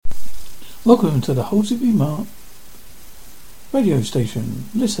Welcome to the Halsey Mark radio station.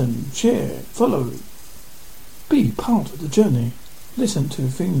 Listen, share, follow. Be part of the journey. Listen to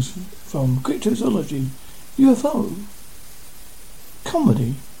things from cryptozoology, UFO,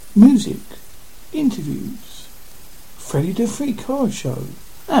 comedy, music, interviews, Freddy the Freak Horror Show,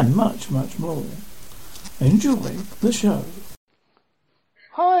 and much, much more. Enjoy the show.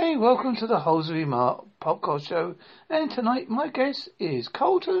 Hi, welcome to the Halsey Mark podcast show, and tonight my guest is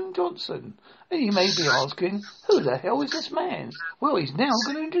Colton Johnson. And you may be asking, who the hell is this man? Well, he's now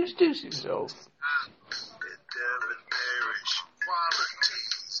going to introduce himself.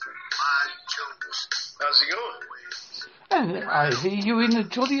 How's it going? And I hear you in the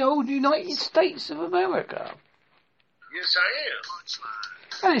jolly old United States of America. Yes, I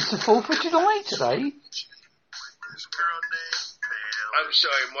am. And it's the 4th of July today. I'm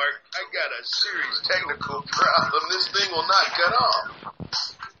sorry, Mark. I got a serious technical problem. This thing will not cut off.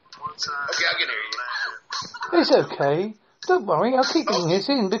 Okay, I can hear you. It's okay. Don't worry, I'll keep bringing this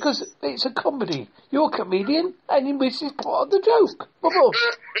in because it's a comedy. You're a comedian and this is part of the joke. Nothing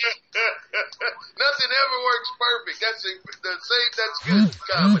ever works perfect. That's good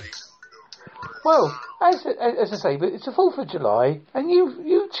comedy. Well, as I say, but it's the 4th of July and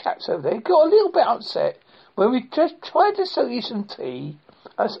you chaps over there got a little bit upset when we just tried to sell you some tea.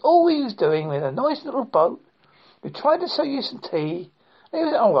 That's all we was doing with a nice little boat. We tried to sell you some tea. It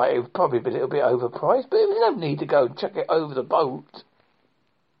was alright, it would probably be a little bit overpriced, but there was no need to go and chuck it over the boat.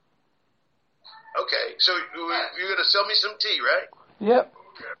 Okay, so you're going to sell me some tea, right? Yep.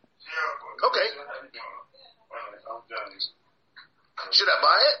 Okay. Should I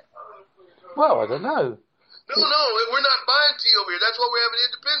buy it? Well, I don't know. No, we're not buying tea over here. That's why we're having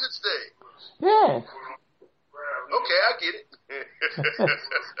Independence Day. Yeah. Okay, I get it.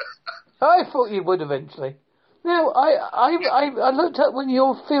 I thought you would eventually. Now, I looked at one of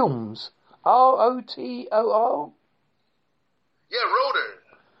your films. ROTOR? Yeah, Rotor.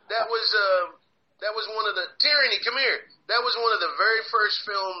 That was one of the... Tyranny, come here. That was one of the very first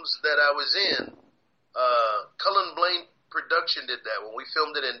films that I was in. Cullen Blaine Production did that when we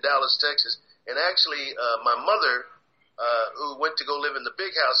filmed it in Dallas, Texas. And actually, my mother, who went to go live in the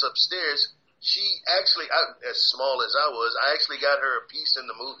big house upstairs, she actually, as small as I was, I actually got her a piece in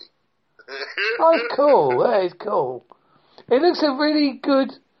the movie. Oh, cool. That is cool. It looks a really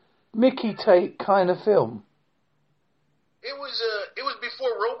good Mickey take kind of film. It was before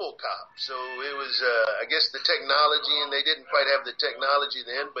RoboCop, so it was, I guess, the technology, and they didn't quite have the technology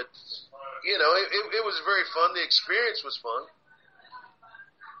then, but, you know, it was very fun. The experience was fun.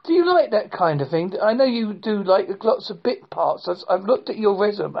 Do you like that kind of thing? I know you do like lots of bit parts. I've looked at your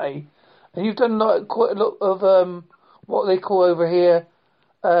resume, and you've done quite a lot of what they call over here.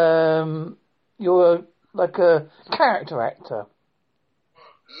 You're like a character actor.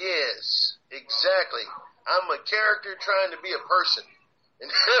 Yes, exactly. I'm a character trying to be a person.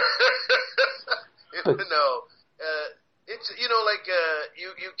 It's like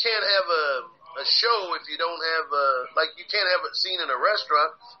you can't have a show if you don't have like you can't have a scene in a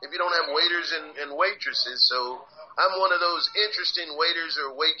restaurant if you don't have waiters and waitresses. So I'm one of those interesting waiters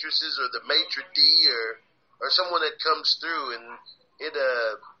or waitresses or the maitre d' or someone that comes through and it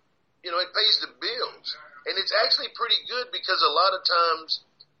pays the bills. And it's actually pretty good because a lot of times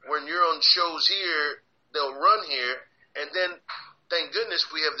when you're on shows here, they'll run here, and then thank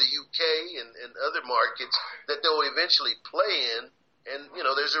goodness we have the UK and other markets that they'll eventually play in, and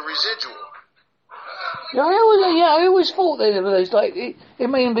there's a residual. Yeah, I always thought that it was like it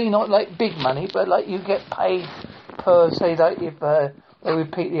may be not like big money, but like you get paid per say like if they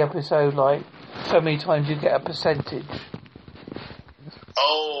repeat the episode like so many times you get a percentage.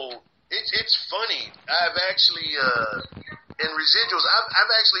 Oh, it's funny. I've actually in residuals,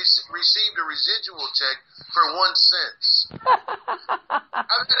 I've actually received a residual check for 1 cent.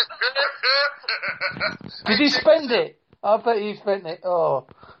 Did you spend it? I bet you spent it. Oh.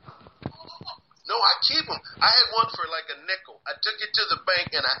 No, I keep them. I had one for like a nickel. I took it to the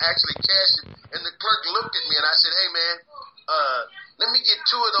bank and I actually cashed it. And the clerk looked at me and I said, "Hey man, let me get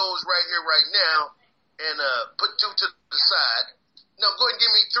 2 of those right here, right now, and put 2 to the side. No, go ahead and give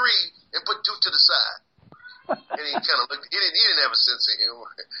me 3 and put 2 to the side." And he kind of looked. He didn't have a sense of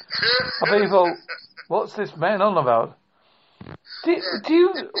humor. I mean, well, what's this man on about? Do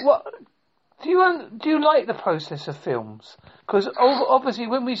you like the process of films? Because obviously,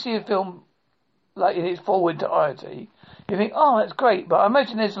 when we see a film like in its full entirety, you think, "Oh, that's great." But I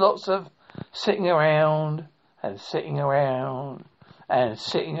imagine there's lots of sitting around and sitting around and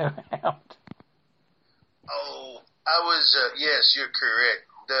sitting around. Oh, I was. Yes, you're correct.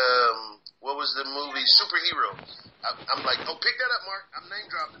 what was the movie? Superhero. I'm like, oh, pick that up, Mark. I'm name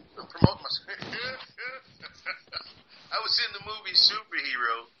dropping. I'm promoting myself. I was in the movie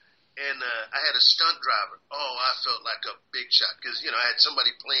Superhero, and I had a stunt driver. Oh, I felt like a big shot because, I had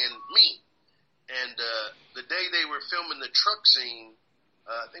somebody playing me. And the day they were filming the truck scene,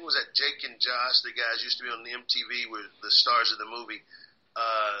 I think it was at Jake and Josh, the guys used to be on the MTV, were the stars of the movie.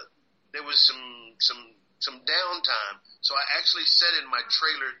 There was some downtime, so I actually sat in my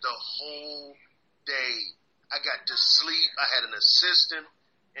trailer the whole day. I got to sleep. I had an assistant,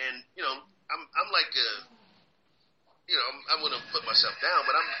 and I'm like I'm going to put myself down,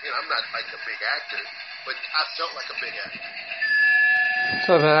 but I'm not like a big actor, but I felt like a big actor.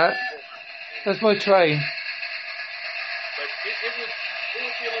 So that's my train. But it would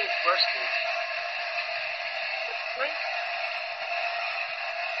be a little frustrating. Right?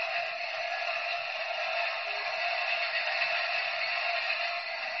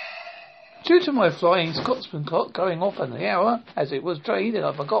 Due to my flying Scotsman clock going off an hour as it was trained, and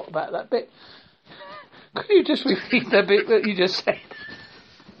I forgot about that bit. Could you just repeat the bit that you just said?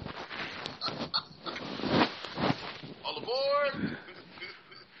 All aboard!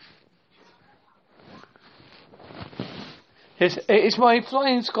 It's my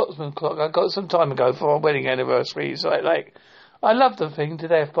flying Scotsman clock I got some time ago for our wedding anniversary. So I love the thing to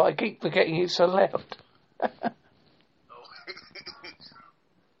death, but I keep forgetting it's so loud.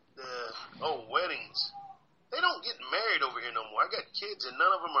 Weddings. They don't get married over here no more. I got kids and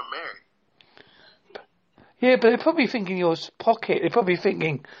none of them are married. Yeah, but they're probably thinking your pocket. They're probably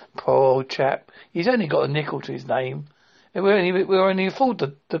thinking, poor old chap, he's only got a nickel to his name. And we only afford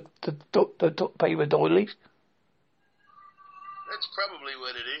the paper doilies. That's probably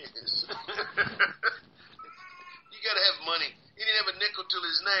what it is. You gotta have money. He didn't have a nickel to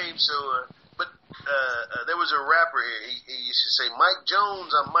his name, so, but there was a rapper here. He used to say, Mike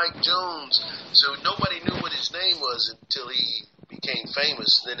Jones, I'm Mike Jones. So nobody knew what his name was until he became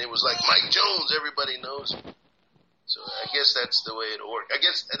famous. Then it was like Mike Jones, everybody knows him. So I guess that's the way it works. I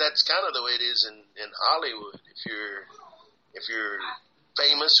guess that's kind of the way it is in Hollywood. If you're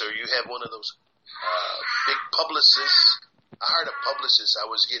famous or you have one of those big publicists. I hired a publicist. I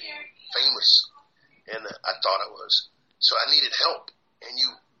was getting famous, and I thought I was. So I needed help. And you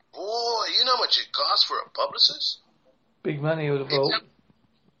know how much it costs for a publicist? Big money, I would have thought.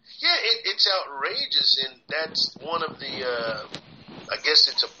 Yeah, it's outrageous, and that's one of the, I guess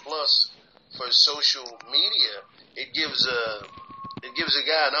it's a plus for social media. It gives a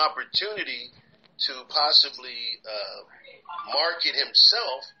guy an opportunity to possibly market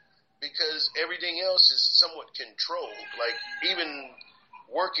himself because everything else is somewhat controlled. Like even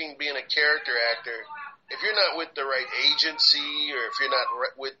working, being a character actor, if you're not with the right agency or if you're not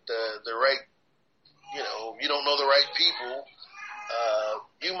with the right, you don't know the right people,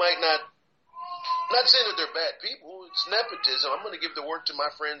 you might not saying that they're bad people. It's nepotism. I'm going to give the work to my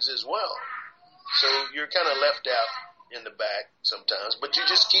friends as well. So you're kind of left out in the back sometimes, but you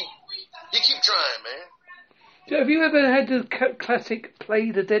just keep trying, man. So have you ever had the classic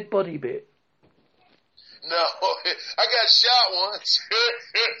play the dead body bit? No, I got shot once.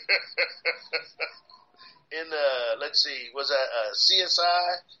 In let's see, was that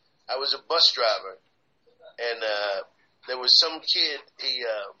CSI? I was a bus driver, and there was some kid. He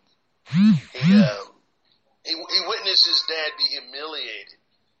witnessed his dad be humiliated.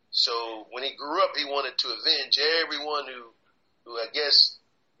 So when he grew up, he wanted to avenge everyone who I guess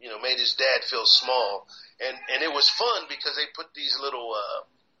made his dad feel small. And it was fun because they put these little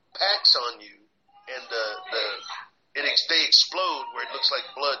packs on you, and they explode where it looks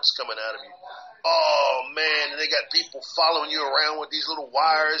like blood's coming out of you. Oh man! And they got people following you around with these little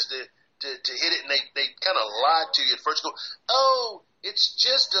wires to hit it, and they kind of lie to you at first. Go, oh, it's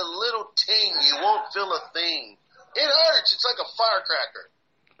just a little ting. You won't feel a thing. It hurts. It's like a firecracker.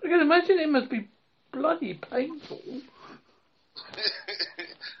 I can imagine it must be bloody painful. I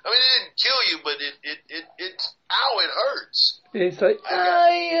mean, it didn't kill you, but it's ow, it hurts. It's like,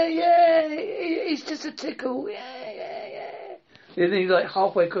 yeah, it's just a tickle, yeah. And then he's like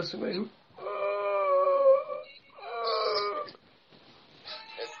halfway across the room.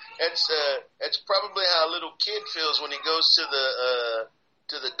 That's probably how a little kid feels when he goes to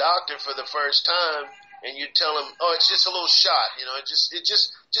the doctor for the first time, and you tell him, oh, it's just a little shot,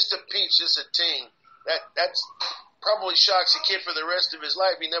 it's just a pinch, just a ting. That's probably shocks a kid for the rest of his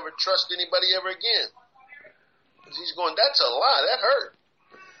life. He never trusts anybody ever again. He's going, that's a lie. That hurt.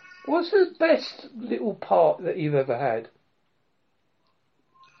 What's the best little part that you've ever had?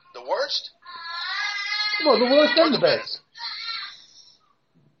 The worst? Well, the worst and the best.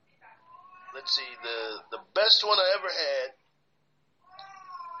 Let's see. The best one I ever had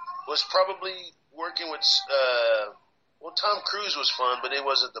was probably working with. Well, Tom Cruise was fun, but it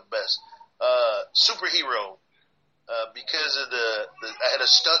wasn't the best. Superhero, because of I had a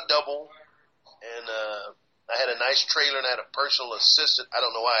stunt double, and I had a nice trailer, and I had a personal assistant. I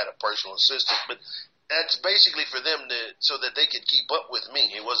don't know why I had a personal assistant, but that's basically for them so that they could keep up with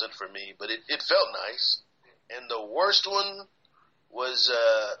me. It wasn't for me, but it felt nice. And the worst one was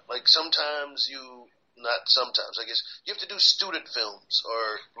like not sometimes, I guess, you have to do student films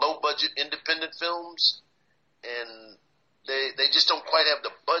or low budget independent films, and they just don't quite have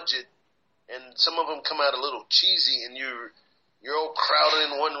the budget, and some of them come out a little cheesy, and you're all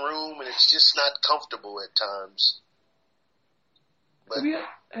crowded in one room, and it's just not comfortable at times. But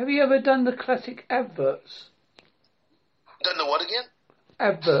have you ever done the classic adverts? Done the what again?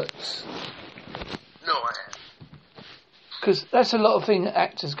 Adverts. No, I haven't. Because that's a lot of thing that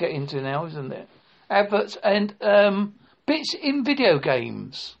actors get into now, isn't it? Adverts and bits in video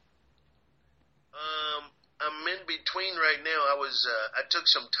games. I'm in between right now. I took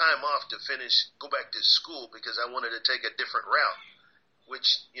some time off to go back to school because I wanted to take a different route. Which,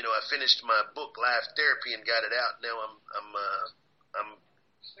 I finished my book Life Therapy and got it out. Now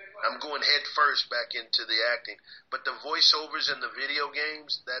I'm going head first back into the acting. But the voiceovers in the video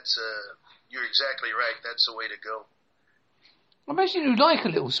games, you're exactly right. That's the way to go. I imagine you like a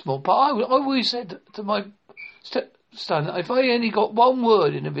little small part. I always said to my son, if I only got one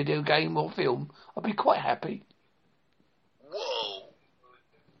word in a video game or film, I'd be quite happy. Whoa.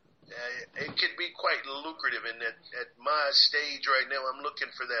 It could be quite lucrative, and at my stage right now, I'm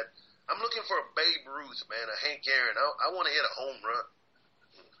looking for that. I'm looking for a Babe Ruth, man, a Hank Aaron. I want to hit a home run.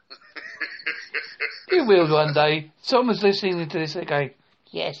 You will one day. Someone's listening to this, they go,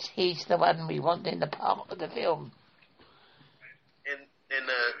 yes, he's the one we want in the part of the film. And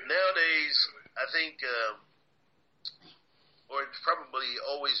nowadays, I think, or it's probably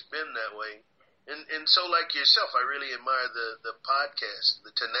always been that way. And so, like yourself, I really admire the podcast,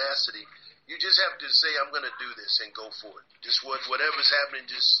 the tenacity. You just have to say, I'm going to do this and go for it. Just whatever's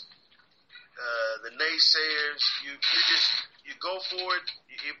happening, just the naysayers, you go for it.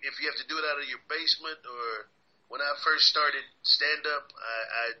 If you have to do it out of your basement, or when I first started stand-up,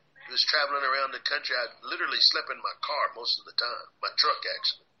 I was traveling around the country. I literally slept in my car most of the time, my truck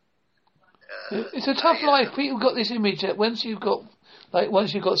actually. It's a tough life. People got this image that once you've got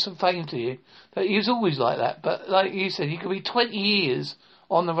some fame to you, that you're always like that. But like you said, you could be 20 years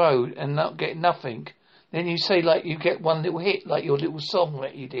on the road and not get nothing. Then you say like you get one little hit, like your little song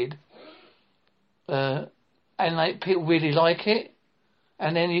that you did, and like people really like it,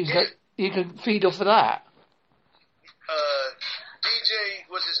 and then you can feed off of that. DJ,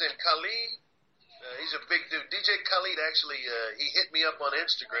 what's his name? Khalid. He's a big dude. DJ Khalid actually, he hit me up on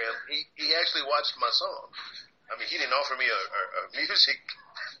Instagram. He actually watched my song. I mean, he didn't offer me a music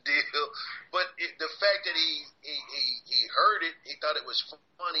deal, but the fact that he heard it, he thought it was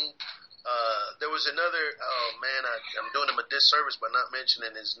funny. There was another. Oh man, I'm doing him a disservice by not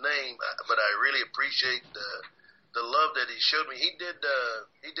mentioning his name, but I really appreciate the love that he showed me. He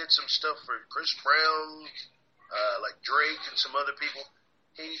did some stuff for Chris Brown, like Drake and some other people.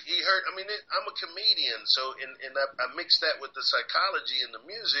 He heard. I mean, I'm a comedian, so and I mixed that with the psychology and the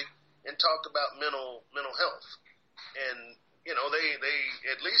music and talked about mental health. And they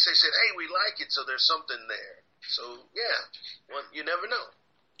at least they said, hey, we like it, so there's something there. So yeah, well, you never know.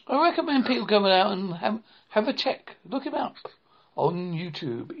 I recommend people going out and have a check. Look him up on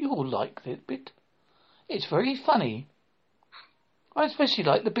YouTube. You'll like that bit. It's very funny. I especially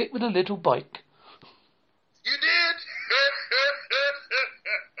like the bit with a little bike. You did?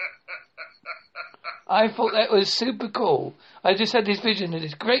 I thought that was super cool. I just had this vision of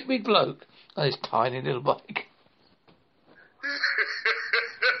this great big bloke on this tiny little bike.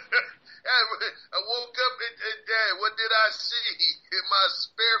 I woke up and Dad, what did I see? In my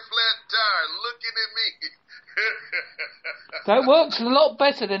spare flat tire looking at me. That works a lot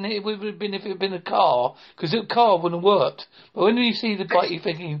better than it would have been if it had been a car, because the car wouldn't have worked. But when you see the bike, you're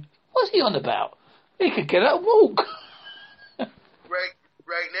thinking, what's he on about? He could get out and walk.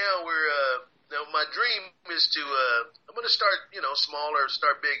 Right now, my dream is to, I'm going to start, smaller,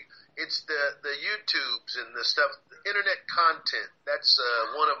 start big. It's the YouTubes and the stuff, internet content. That's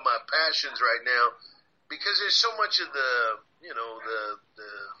one of my passions right now, because there's so much of the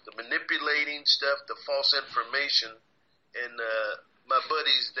manipulating stuff, the false information, and my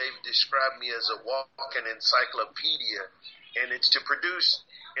buddies, they've described me as a walking encyclopedia, and it's to produce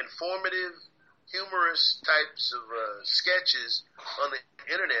informative, humorous types of sketches on the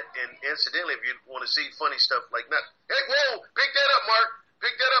internet. And incidentally, if you want to see funny stuff like hey, whoa, pick that up, Mark.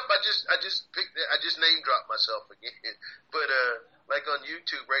 pick that up. I just name dropped myself again. But like on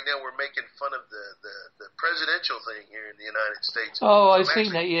YouTube right now, we're making fun of the presidential thing here in the United States. Oh, I've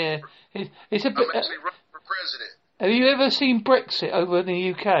seen that. Yeah, it's a bit. I'm actually running for president. Have you ever seen Brexit over in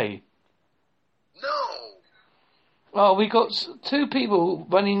the UK? No. Oh, we got two people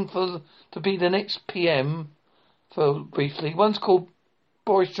running to be the next PM for briefly. One's called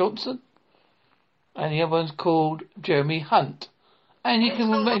Boris Johnson, and the other one's called Jeremy Hunt. And you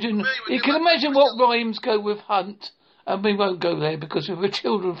can imagine what rhymes go with Hunt, and we won't go there because we're a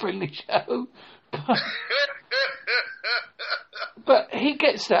children-friendly show. But he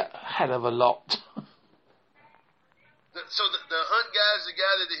gets that hell of a lot. So the Hunt guy's the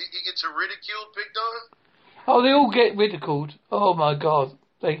guy that he gets ridiculed, picked on? Oh, they all get ridiculed. Oh my God,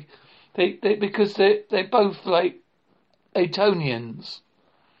 they because they're both like Etonians.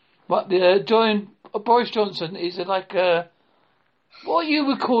 But Boris Johnson is like what you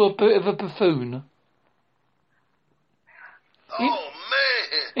would call a bit of a buffoon. Oh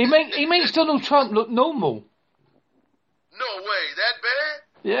man! He makes Donald Trump look normal. No way, that bad?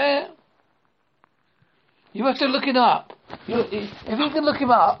 Yeah. You have to look it up. If you can look him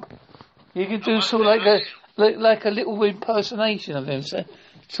up, you can do sort of like a little impersonation of him, so,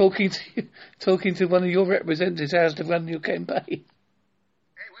 talking to one of your representatives as to run your campaign.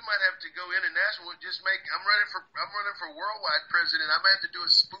 Hey, we might have to go international. I'm running for worldwide president. I might have to do a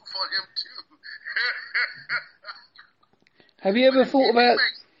spoof on him too. Have you ever thought about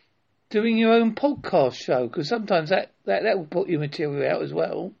doing your own podcast show? Because sometimes that will put your material out as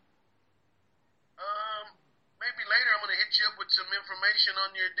well. Maybe later I'm going to hit you up with some information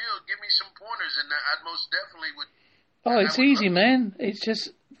on your deal. Give me some pointers, and I most definitely would. Oh, it's easy, man. It's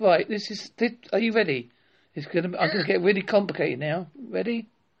just right. Are you ready? I'm going to get really complicated now. Ready?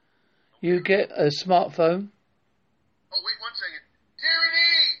 You get a smartphone. Oh, wait 1 second. Jerry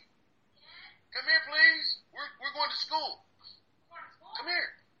D! Come here, please. We're going to school. Come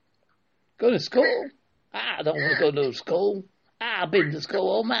here. Go to school? I don't want to go to school. I've been to school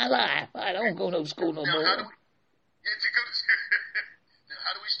all my life. I don't go to school no more. How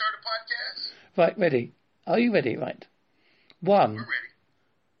do we start a podcast? Right, ready. Are you ready? Right. 1. We're ready.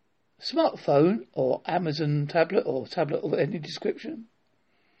 Smartphone or Amazon tablet or tablet of any description.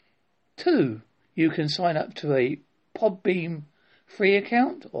 2. You can sign up to a Podbeam free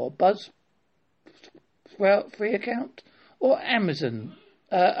account or Buzzsprout free account or Amazon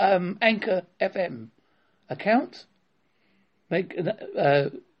Anchor FM account.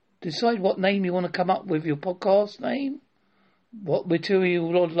 Decide what name you want to come up with your podcast name. What material you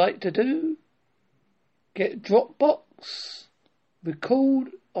would like to do. Get Dropbox.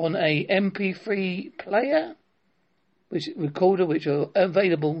 Record on a MP3 player. Which are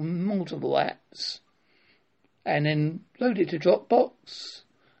available in multiple apps. And then load it to Dropbox.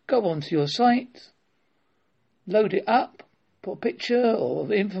 Go onto your site. Load it up. Put a picture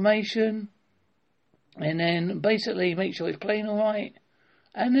or information. And then basically make sure it's playing all right.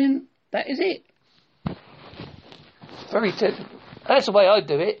 And then that is it. Very simple. That's the way I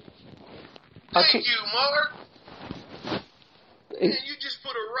do it. Thank you, Mark. Man, you just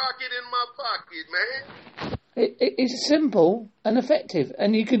put a rocket in my pocket, man. It's simple and effective,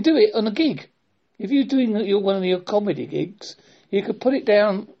 and you can do it on a gig. If you're doing one of your comedy gigs, you could put it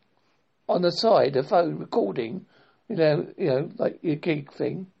down on the side, the phone recording, you know, like your gig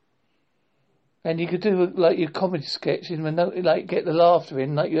thing. And you could do like your comedy sketch and like get the laughter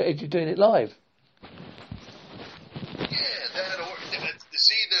in, like you're doing it live. Yeah,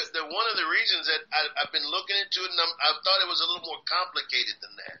 see, the one of the reasons that I've been looking into it, and I thought it was a little more complicated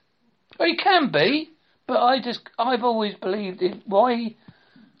than that. Well, it can be, but I've always believed it. Why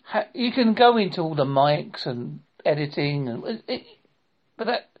you can go into all the mics and editing,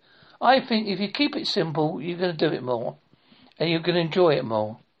 but I think if you keep it simple, you're going to do it more, and you're going to enjoy it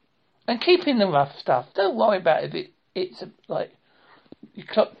more. And keep in the rough stuff. Don't worry about if it's like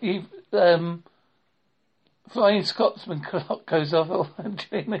Flying Scotsman clock goes off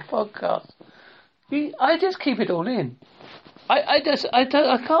during the podcast. I just keep it all in. I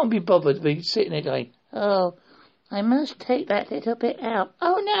can't be bothered with sitting there going, oh, I must take that little bit out.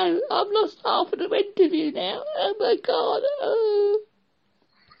 Oh no, I've lost half of the interview now. Oh my God. Oh.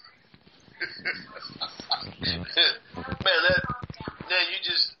 Man,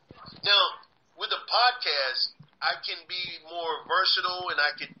 now, with a podcast, I can be more versatile and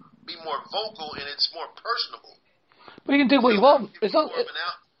I can be more vocal and it's more personable. Well, you can do what you want.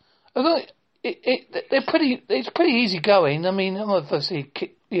 It's pretty easy going. I mean, obviously,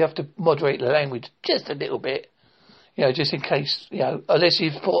 you have to moderate the language just a little bit, just in case, unless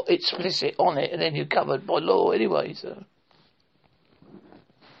you've put explicit on it and then you're covered by law anyway, so.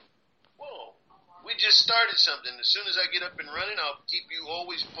 we just started something. As soon as I get up and running, I'll keep you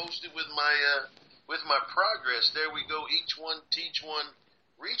always posted with my progress. There we go. Each one, teach one,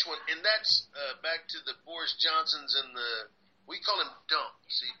 reach one, and that's back to the Boris Johnsons and we call him Dump.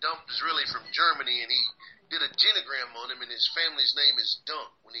 See, Dump is really from Germany, and he did a genogram on him, and his family's name is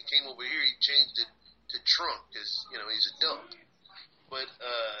Dump. When he came over here, he changed it to Trump because he's a dump. But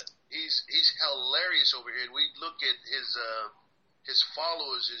he's hilarious over here. We look at his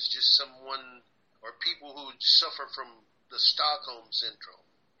followers as just someone or people who suffer from the Stockholm syndrome.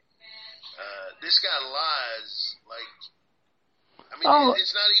 This guy lies like,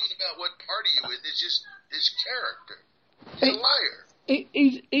 it's not even about what party you're with. It's just his character. He's a liar.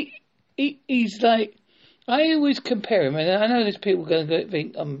 He's like, I always compare him, and I know there's people going to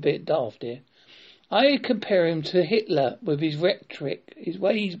think I'm a bit daft here. I compare him to Hitler with his rhetoric, his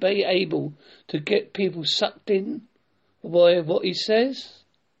way he's very able to get people sucked in by what he says.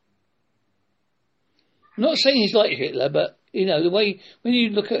 I'm not saying he's like Hitler, but, the way, when you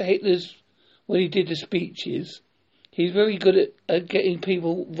look at Hitler's, when he did the speeches, he's very good at getting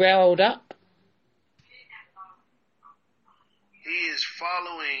people riled up. He is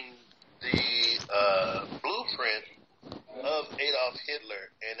following the blueprint of Adolf Hitler,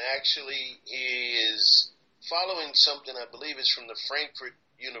 and actually he is following something I believe is from the Frankfurt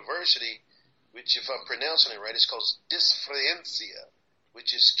University, which, if I'm pronouncing it right, is called Disfluencia,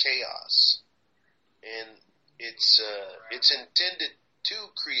 which is chaos, and it's intended to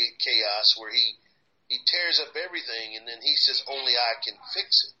create chaos where he tears up everything, and then he says only I can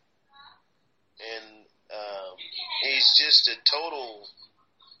fix it, and he's just a total.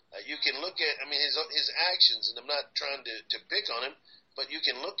 You can look at, his actions, and I'm not trying to pick on him, but you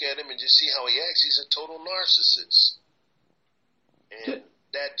can look at him and just see how he acts. He's a total narcissist. And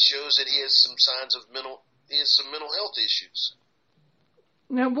that shows that he has some signs of mental health issues.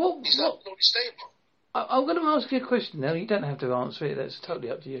 Now, he's not totally stable. I'm going to ask you a question now. You don't have to answer it. That's totally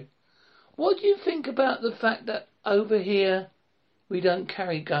up to you. What do you think about the fact that over here we don't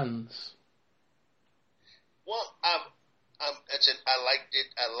carry guns? Well, I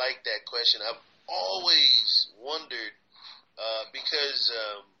like that question. I've always wondered because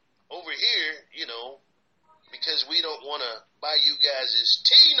over here, because we don't want to buy you guys'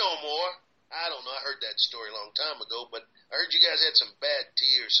 tea no more. I don't know. I heard that story a long time ago, but I heard you guys had some bad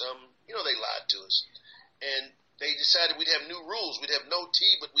tea or something. They lied to us, and they decided we'd have new rules. We'd have no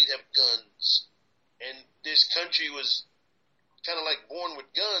tea, but we'd have guns. And this country was kind of like born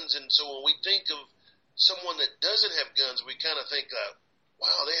with guns, and so when we think of someone that doesn't have guns, we kind of think,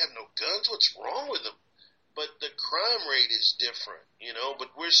 wow, they have no guns? What's wrong with them? But the crime rate is different,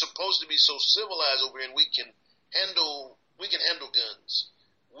 but we're supposed to be so civilized over here, and we can handle guns.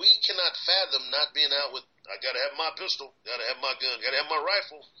 We cannot fathom not being out with, I got to have my pistol, got to have my gun, got to have my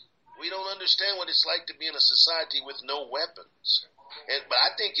rifle. We don't understand what it's like to be in a society with no weapons. But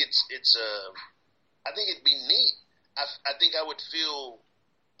I think I think it'd be neat. I think I would feel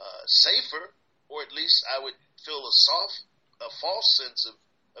safer, or at least I would feel a false sense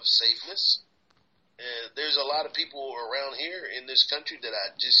of safeness. There's a lot of people around here in this country that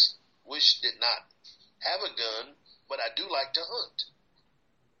I just wish did not have a gun, but I do like to hunt.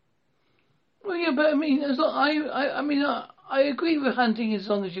 Well, yeah, but I agree with hunting as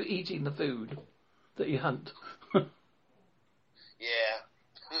long as you're eating the food that you hunt. Yeah,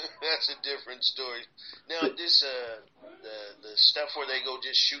 that's a different story. Now, this the stuff where they go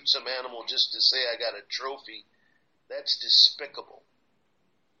just shoot some animal just to say I got a trophy, that's despicable.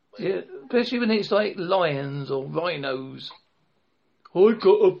 But, yeah, especially when it's like lions or rhinos. I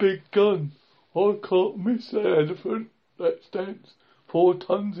got a big gun. I can't miss that elephant that stands 4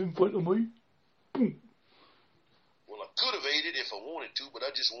 tons in front of me. Boom. Well, I could have ate it if I wanted to, but I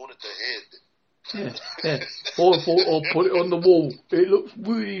just wanted the head. Yeah. I thought I'd put it on the wall. It looks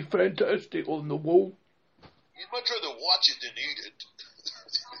really fantastic on the wall. You'd much rather watch it than eat it.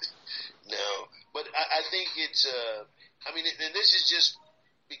 No, but I think it's. And this is just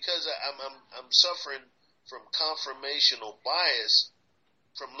because I'm suffering from confirmational bias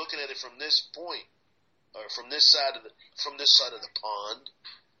from looking at it from this point, or from this side of the pond.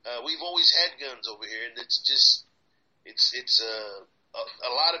 We've always had guns over here, and it's just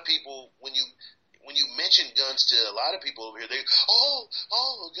a lot of people when you mention guns to a lot of people over here, they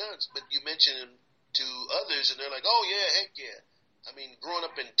guns, but you mention them to others, and they're like, oh yeah, heck yeah. Growing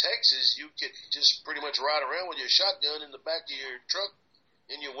up in Texas, you could just pretty much ride around with your shotgun in the back of your truck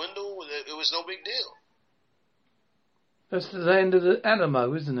in your window. It was no big deal. That's the end of the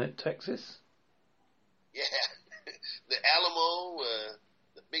Alamo, isn't it, Texas? Yeah, the Alamo,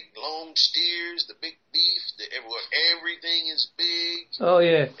 the big long long steers, the big beef, everything is big. Oh,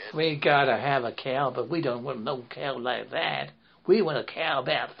 yeah. We gotta have a cow, but we don't want no cow like that. We want a cow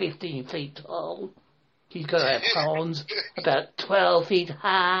about 15 feet tall. He's gotta have horns about 12 feet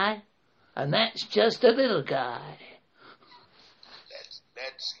high. And that's just a little guy.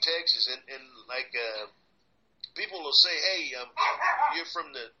 That's Texas. And like, people will say, hey, you're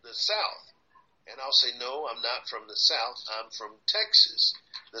from the South. And I'll say, no, I'm not from the South. I'm from Texas.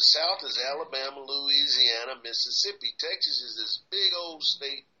 The South is Alabama, Louisiana, Mississippi. Texas is this big old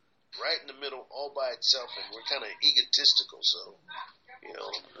state right in the middle all by itself, and we're kind of egotistical. So, you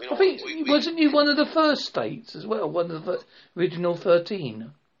know, we don't. I think, wasn't you one of the first states as well? One of the original 13?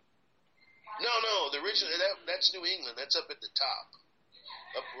 No, the original, that's New England. That's up at the top.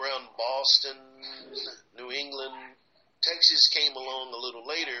 Up around Boston, New England. Texas came along a little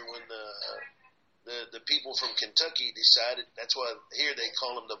later when the people from Kentucky decided, that's why here they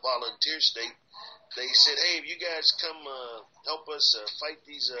call them the volunteer state. They said, hey, if you guys come help us fight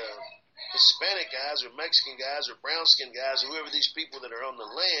these Hispanic guys or Mexican guys or brown-skinned guys or whoever these people that are on the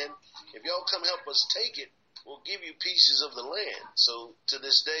land, if y'all come help us take it, we'll give you pieces of the land. So to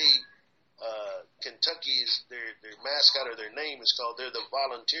this day, Kentucky is their mascot or their name is called, they're the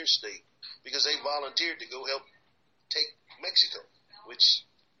volunteer state because they volunteered to go help take Mexico,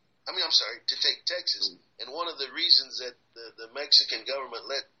 to take Texas. And one of the reasons that the Mexican government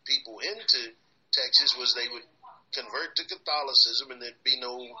let people into Texas was they would convert to Catholicism and there'd be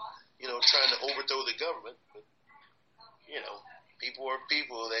no, trying to overthrow the government. But, people are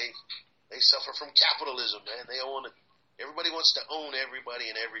people. They suffer from capitalism, man. Everybody wants to own everybody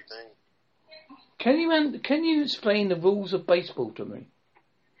and everything. Can you explain the rules of baseball to me?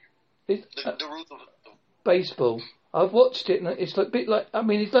 The rules of baseball. I've watched it, and it's a bit like. I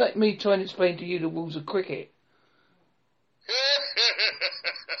mean, it's like me trying to explain to you the rules of cricket.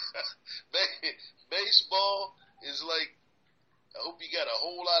 Baseball is like. I hope you got a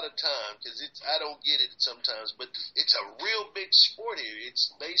whole lot of time because I don't get it sometimes, but it's a real big sport here.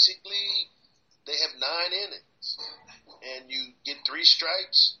 It's basically they have 9 innings, and you get 3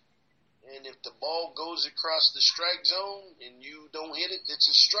 strikes. And if the ball goes across the strike zone and you don't hit it, it's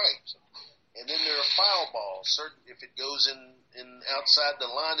a strike. And then there are foul balls. If it goes in outside the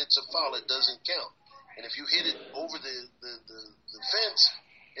line, it's a foul. It doesn't count. And if you hit it over the fence,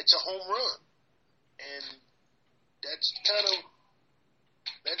 it's a home run. And that's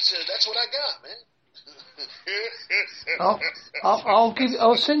what I got, man.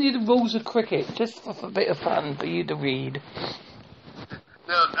 I'll send you the rules of cricket just for a bit of fun for you to read.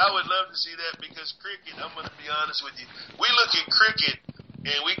 Now, I would love to see that because cricket, I'm going to be honest with you, we look at cricket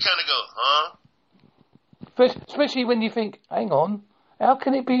and we kind of go, huh? Especially when you think, hang on, how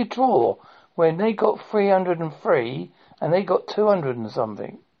can it be a draw when they got 303 and they got 200 and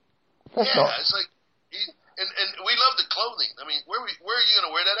something? It's like, and we love the clothing. I mean, where are you going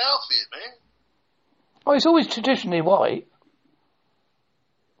to wear that outfit, man? Oh, it's always traditionally white.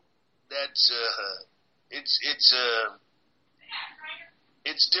 That's,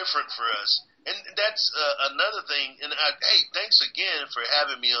 it's different for us. And that's another thing. And hey, thanks again for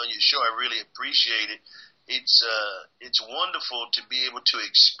having me on your show. I really appreciate it. It's wonderful to be able to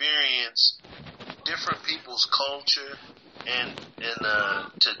experience different people's culture and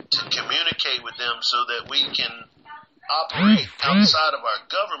to communicate with them so that we can operate outside of our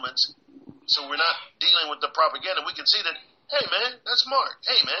governments. So we're not dealing with the propaganda. We can see that, hey man, that's Mark.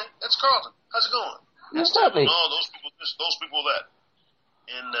 Hey man, that's Carlton. How's it going? Exactly. No, those people this, those people that.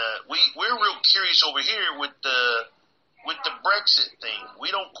 And we're real curious over here with the Brexit thing. We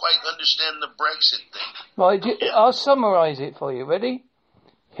don't quite understand the Brexit thing. Right, I'll summarise it for you. Ready?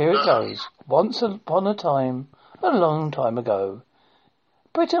 Here it goes. Once upon a time, a long time ago,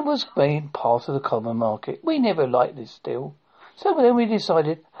 Britain was made part of the common market. We never liked this deal. So then we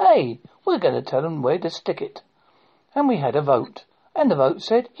decided, hey, we're going to tell them where to stick it. And we had a vote. And the vote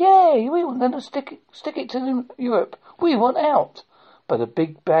said, yay, we want them to stick it to Europe. We want out. But the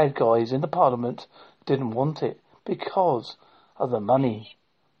big bad guys in the Parliament didn't want it because of the money.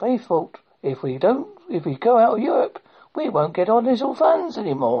 They thought if we go out of Europe, we won't get our little funds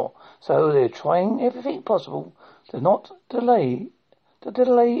anymore. So they're trying everything possible to delay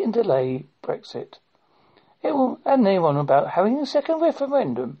Brexit. And they were on about having a second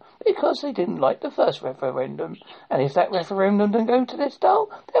referendum because they didn't like the first referendum. And if that referendum doesn't go to their style,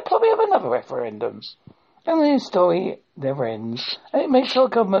 they'll probably have another referendum. And the story never ends, and it makes our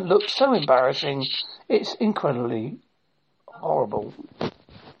government look so embarrassing, it's incredibly horrible.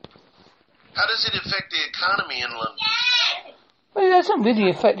 How does it affect the economy in London? Well, it hasn't really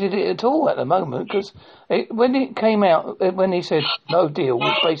affected it at all at the moment, because when it came out, when he said no deal,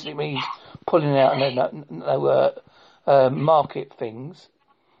 which basically means pulling out and no market things,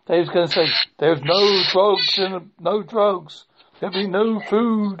 they was going to say there's no drugs and no drugs, there'll be no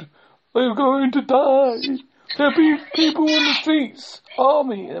food, they're going to die, there'll be people on the streets,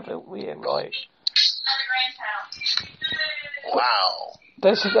 army. And I thought, yeah, right. Wow.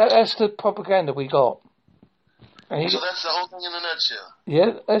 That's the propaganda we got. So that's the whole thing in a nutshell.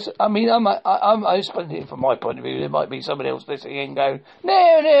 Yeah, I'm explaining it from my point of view. There might be somebody else listening and going,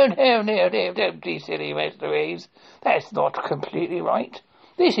 no, don't be silly, Mr. Reeves. That's not completely right.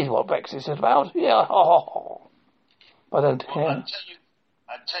 This is what Brexit's about. Yeah, I don't care.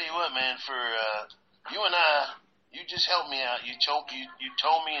 I tell you what, man. For you and I, you just helped me out. You told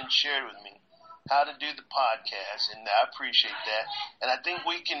me and shared with me how to do the podcast, and I appreciate that. And I think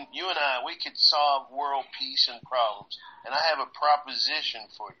you and I could solve world peace and problems. And I have a proposition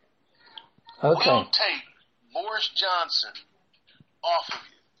for you. Okay. We'll take Boris Johnson off of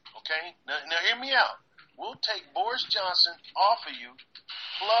you, okay? Now hear me out. We'll take Boris Johnson off of you,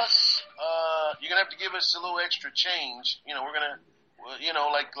 plus you're going to have to give us a little extra change. You know, we're going to,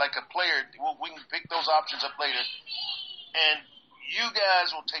 like a player, we can pick those options up later. And you guys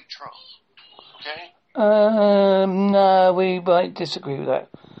will take Trump. Okay. No, we might disagree with that.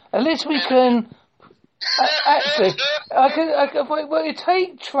 At least we can. Actually, we'll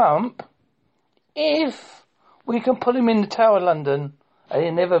take Trump if we can put him in the Tower of London and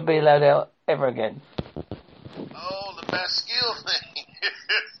he'll never be allowed out ever again. Oh, the Bastille thing.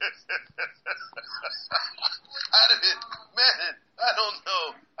 Man, I don't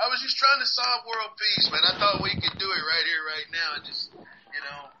know. I was just trying to solve world peace, man. I thought we could do it right here, right now, and just,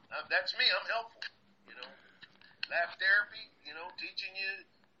 that's me. I'm helpful. Laugh therapy, teaching you,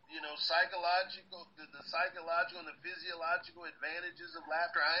 psychological, the psychological and the physiological advantages of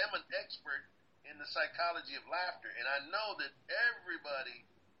laughter. I am an expert in the psychology of laughter, and I know that everybody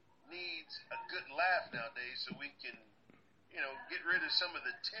needs a good laugh nowadays so we can, get rid of some of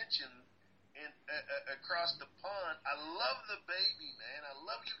the tension across the pond. I love the baby, man. I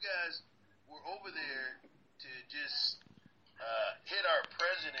love you guys. We're over there to just hit our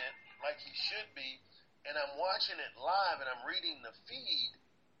president like he should be, and I'm watching it live and I'm reading the feed,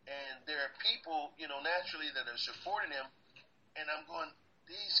 and there are people, naturally that are supporting him, and I'm going,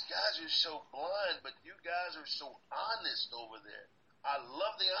 these guys are so blind, but you guys are so honest over there. I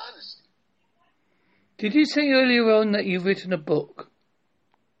love the honesty. Did you say earlier on that you've written a book?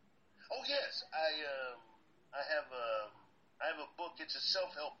 Oh yes, I have a book. It's a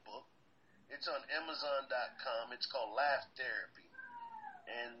self-help book. It's on Amazon.com. It's called Laugh Therapy.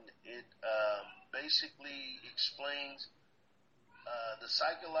 And it basically explains the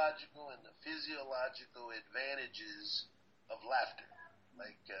psychological and the physiological advantages of laughter.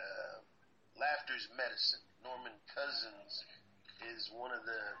 Like laughter's medicine. Norman Cousins is one of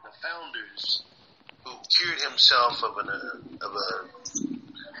the founders who cured himself of a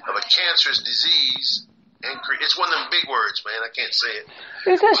cancerous disease. And it's one of them big words, man. I can't say it.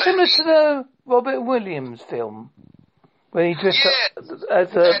 Is that similar to the Robert Williams film? When he dressed up as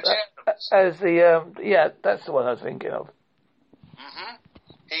that's the one I was thinking of. Mm-hmm.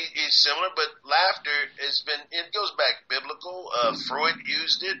 He's similar, but laughter it goes back biblical. Freud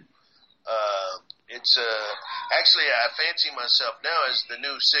used it. It's actually I fancy myself now as the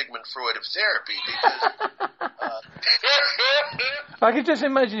new Sigmund Freud of therapy because I can just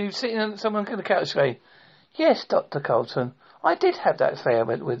imagine you sitting on someone on the couch saying, "Yes, Dr. Colton, I did have that affair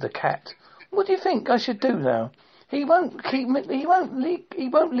with the cat. What do you think I should do now? He won't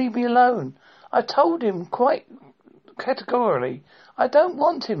leave me alone. I told him quite categorically, I don't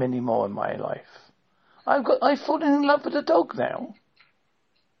want him anymore in my life. I've fallen in love with a dog now."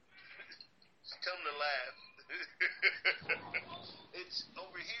 Come to laugh. It's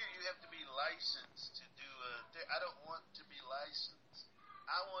over here. You have to be licensed to do. I don't want to be licensed.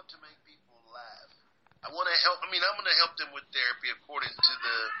 I want to make people laugh. I want to help. I'm going to help them with therapy according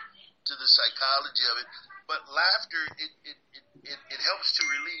to the psychology of it. But laughter, it helps to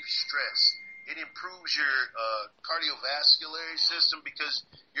relieve stress. It improves your cardiovascular system because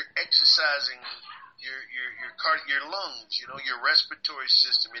you're exercising your lungs, your respiratory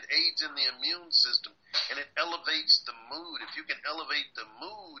system. It aids in the immune system, and it elevates the mood. If you can elevate the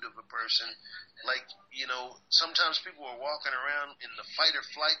mood of a person, sometimes people are walking around in the fight or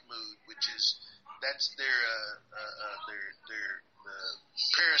flight mood, that's their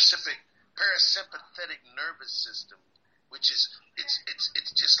parasympathetic nervous system, which is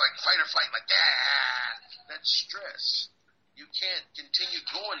it's just like fight or flight, like that's stress. You can't continue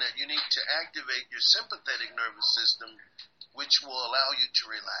doing that. You need to activate your sympathetic nervous system which will allow you to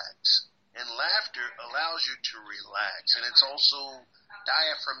relax. And laughter allows you to relax. And it's also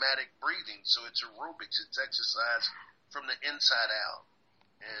diaphragmatic breathing, so it's aerobics. It's exercise from the inside out.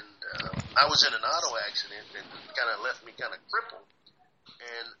 And I was in an auto accident and kind of left me kind of crippled.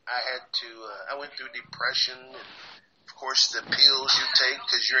 And I went through depression and, of course, the pills you take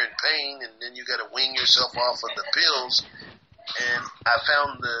because you're in pain, and then you got to wean yourself off of the pills. And I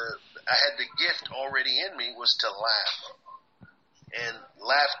found I had the gift already in me was to laugh. And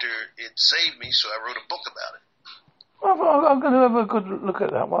laughter, it saved me, so I wrote a book about it. Well, I'm going to have a good look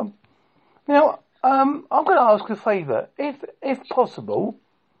at that one. Now, I'm going to ask a favour. If possible,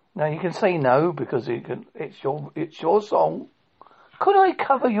 now you can say no because it's your song. Could I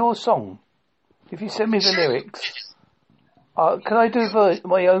cover your song? If you send me the lyrics, can I do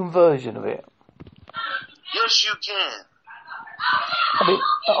my own version of it? Yes, you can. I mean,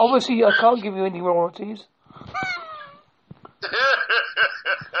 obviously, I can't give you any royalties.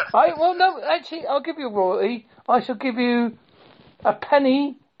 Actually, I'll give you a royalty. I shall give you a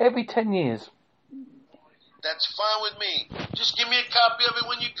penny every 10 years. That's fine with me. Just give me a copy of it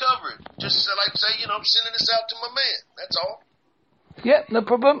when you cover it. Just like say, I'm sending this out to my man. That's all. Yeah, no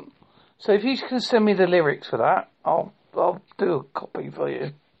problem. So if you can send me the lyrics for that, I'll do a copy for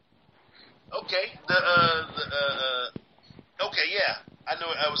you. Okay. Okay, yeah. I know.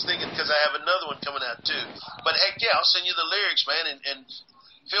 I was thinking because I have another one coming out too. But heck yeah, I'll send you the lyrics, man. And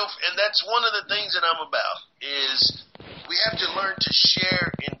that's one of the things that I'm about is we have to learn to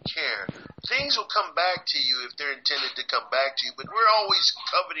share and care. Things will come back to you if they're intended to come back to you, but we're always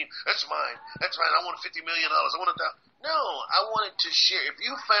coveting. That's mine. I want $50 million. I want $1,000. No, I wanted to share. If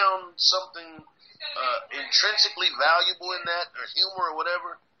you found something intrinsically valuable in that, or humor or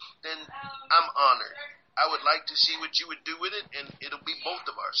whatever, then I'm honored. I would like to see what you would do with it, and it'll be both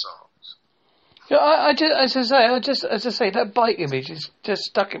of our songs. Yeah, I just say that bike image is just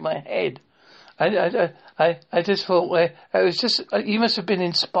stuck in my head. I just thought, it was just you must have been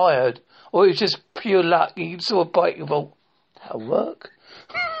inspired, or it was just pure luck. You saw a bike and thought, that'll work.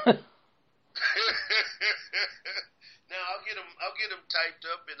 Now I'll get them typed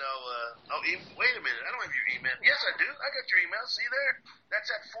up, and I'll wait a minute. I don't have your email. Yes, I do. I got your email. See there? That's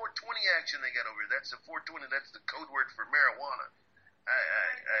that 420 action they got over here. That's the 420. That's the code word for marijuana.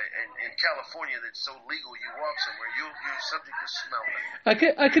 In California, that's so legal. You walk somewhere, you're subject to smell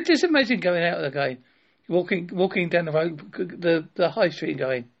it. I could just imagine going out there, going, walking down the road, the high street,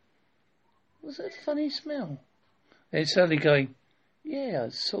 going, what's that funny smell? And suddenly going, yeah, I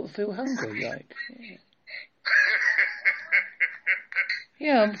sort of feel hungry, like, yeah.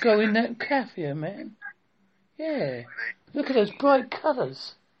 Yeah, I'm going that cafe, man. Yeah, look at those bright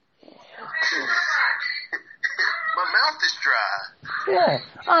colours. Yeah, cool. My mouth is dry. Yeah,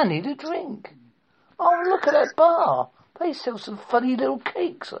 I need a drink. Oh, look at that bar. They sell some funny little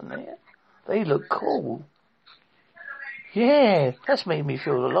cakes on there. They look cool. Yeah, that's made me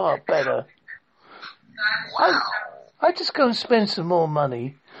feel a lot better. Wow. I just go and spend some more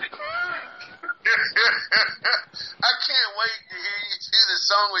money. I can't wait to hear you do the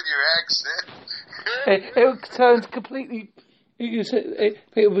song with your accent. It turns completely...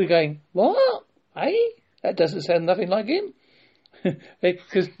 People will be going, what? Hey? That doesn't sound nothing like him.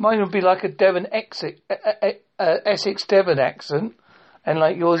 Because mine would be like a Devon Essex Devon accent, and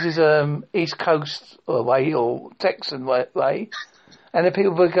like yours is East Coast way or Texan way, and the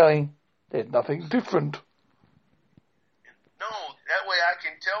people were going, there's nothing different. No, that way I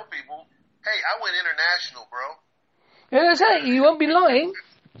can tell people, hey, I went international, bro. Yeah, that's it. You won't be lying.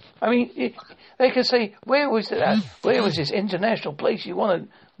 I mean, they can say, where was this international place you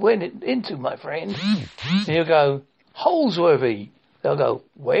went into, my friend? And you'll go, Holsworthy. They'll go,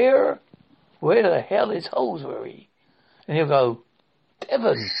 where? Where the hell is Holsworthy? And you'll go,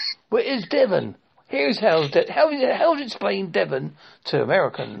 Devon. Where is Devon? Here's how to explain Devon to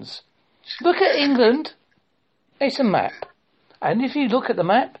Americans. Look at England. It's a map. And if you look at the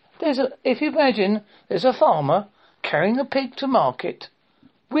map, if you imagine there's a farmer carrying a pig to market,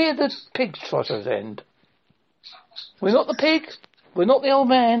 we're the pig trotters end. We're not the pig. We're not the old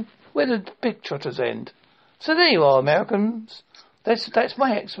man. We're the pig trotters end. So there you are, Americans. That's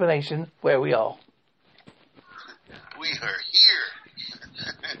my explanation where we are. We are here.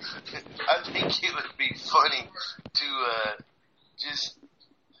 I think it would be funny to just.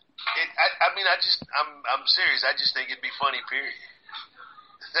 I'm serious. I just think it'd be funny. Period.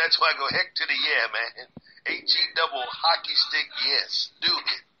 That's why I go heck to the yeah, man. HE double hockey stick, yes, do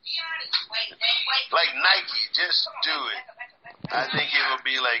it. Like Nike, just do it. I think it would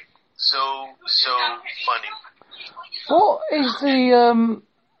be like so funny. What is the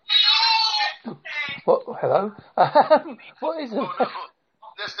hello. What is it? Oh, no.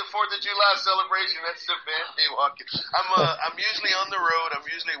 That's the 4th of July celebration. That's the family walking. I'm usually on the road. I'm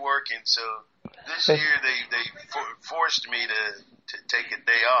usually working. So this year they forced me to take a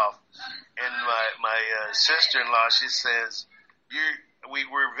day off. And my sister-in-law, she says, we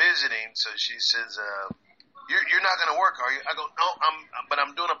were visiting. So she says, you're not going to work, are you? I go, no, but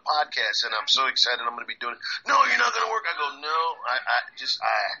I'm doing a podcast and I'm so excited I'm going to be doing it. No, you're not going to work. I go, no, I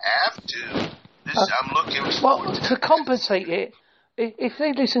have to. I'm looking forward to compensate it. If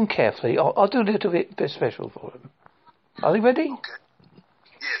they listen carefully, I'll do a little bit special for them. Are they ready? Okay.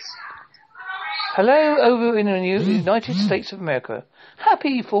 Yes. Hello over in the United States of America.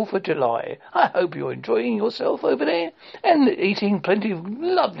 Happy 4th of July. I hope you're enjoying yourself over there and eating plenty of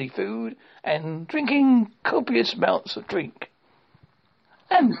lovely food and drinking copious amounts of drink.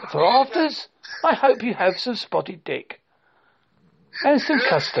 And for afters, I hope you have some spotted dick and some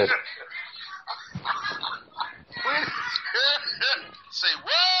custard. Say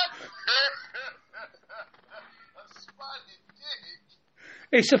what? A spotted dick.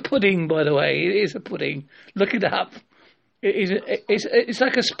 It's a pudding, by the way. It is a pudding. Look it up. It's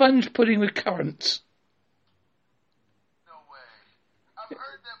like a sponge pudding with currants. No way. I've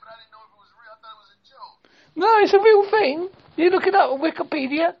heard that, but I didn't know if it was real. I thought it was a joke. No, it's a real thing. You look it up on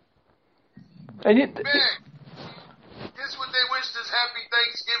Wikipedia. And Man, guess what they wished us happy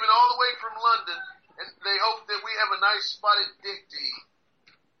Thanksgiving all the way from London, and they hope that we have a nice spotted dick to eat.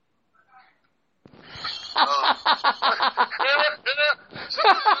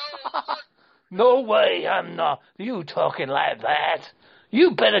 No way, I'm not. You talking like that?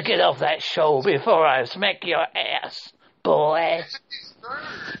 You better get off that show before I smack your ass, boy.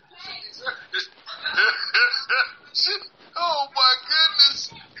 Oh my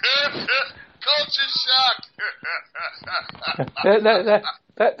goodness! Culture shock.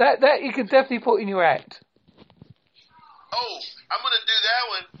 that you can definitely put in your act. Oh, I'm gonna do that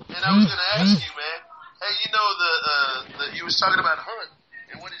one, and I was gonna ask you, man. Hey, you know the you was talking about Hunt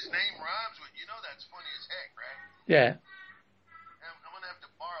and what his name rhymes with. You know that's funny as heck, right? Yeah. I'm gonna have to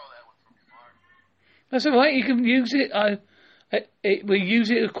borrow that one from you, Mark. That's all right. You can use it. We use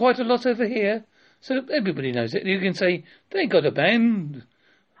it quite a lot over here, so everybody knows it. You can say they got a band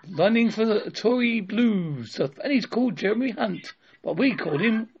running for the Tory Blues, and he's called Jeremy Hunt, but we call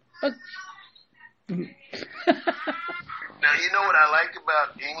him. Now, you know what I like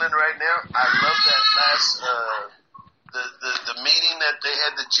about England right now? I love that last, the meeting that they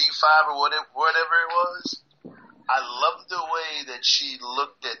had, the G5 or whatever it was. I love the way that she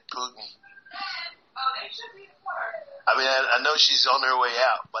looked at Putin. I mean, I know she's on her way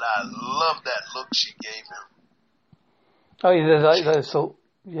out, but I love that look she gave him. Oh, yeah, like that sort.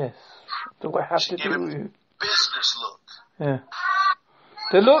 Yes. Do I have she to gave do him with you? Business look. Yeah.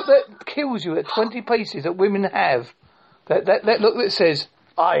 The look that kills you at 20 paces that women have. That look that says,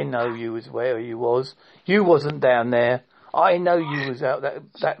 I know you was where you was. You wasn't down there. I know you was out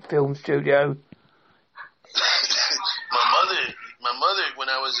that film studio. my mother, when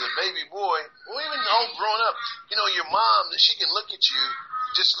I was a baby boy, or even all grown up, you know, your mom, she can look at you,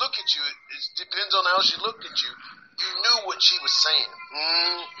 just look at you. It depends on how she looked at you. You knew what she was saying.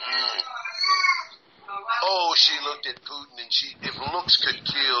 Mm-hmm. Oh, she looked at Putin, and if looks could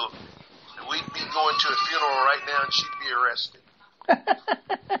kill, we'd be going to a funeral right now, and she'd be arrested.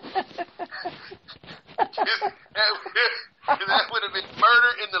 That would have been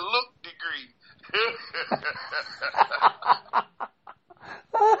murder in the look degree.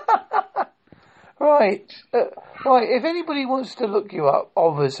 Right. If anybody wants to look you up,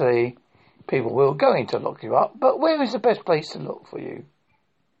 obviously people will going to look you up. But where is the best place to look for you?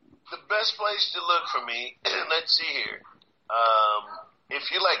 The best place to look for me, let's see here. If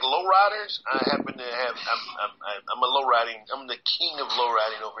you like lowriders, I happen to have. I'm a lowriding. I'm the king of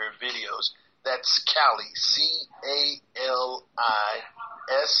lowriding over here videos. That's Cali, CALISWANGIN,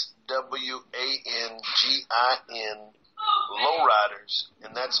 lowriders,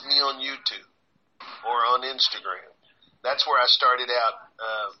 and that's me on YouTube or on Instagram. That's where I started out.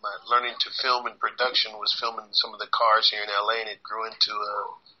 My learning to film and production was filming some of the cars here in LA, and it grew into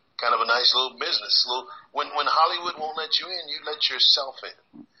a kind of a nice little business. When Hollywood won't let you in, you let yourself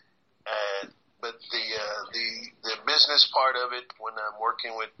in. But the business part of it, when I'm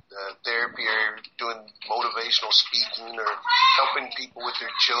working with therapy or doing motivational speaking or helping people with their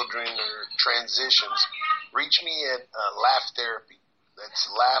children or transitions, reach me at Laugh Therapy. That's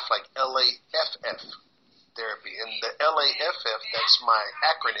Laugh like LAFF therapy. And the LAFF, that's my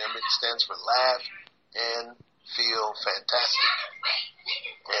acronym. It stands for Laugh and Feel Fantastic.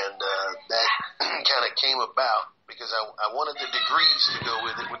 And that kind of came about because I wanted the degrees to go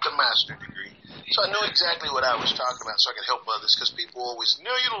with it, with the master degree. So I knew exactly what I was talking about, so I could help others. Because people always,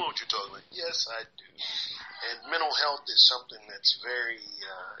 no, you don't know what you're talking about. Yes, I do. And mental health is something that's very,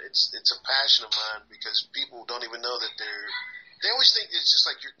 it's a passion of mine, because people don't even know that they always think it's just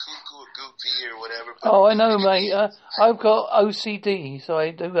like you're cuckoo or goofy or whatever. But I know, mate. I've got OCD, so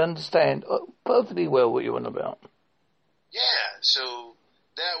I do understand perfectly well what you're on about. Yeah, so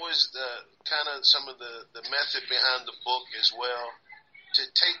that was the kind of some of the method behind the book as well, to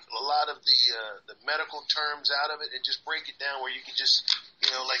take a lot of the medical terms out of it and just break it down where you can just,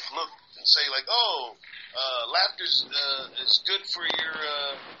 like look and say like, laughter is good for your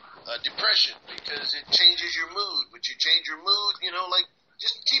depression because it changes your mood. But you change your mood, like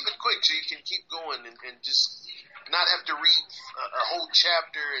just keep it quick so you can keep going and just not have to read a whole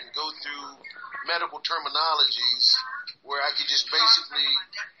chapter and go through medical terminologies, where I could just basically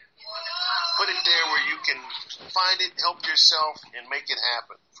put it there where you can find it, help yourself, and make it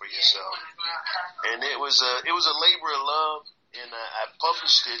happen for yourself. And it was a labor of love, and I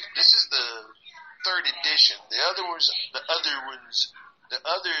published it. This is the 3rd edition. The others,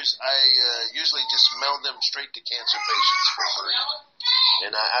 I usually just mail them straight to cancer patients for free,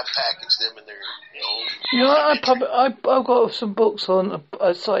 and I package them in their own. I've got some books on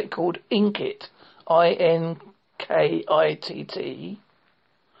a site called Inkit, INKITT,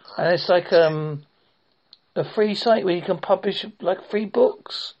 and it's like a free site where you can publish like free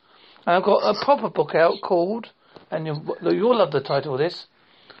books. And I've got a proper book out called, and you'll love the title of this,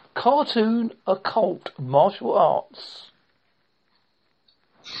 Cartoon Occult Martial Arts.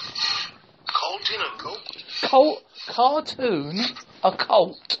 Cartoon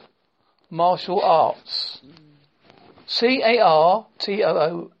Occult Martial Arts.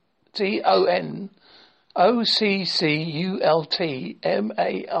 CARTOON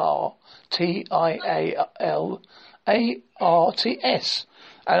OCCULTMARTIALARTS.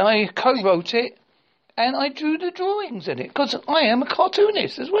 And I co-wrote it, and I drew the drawings in it, because I am a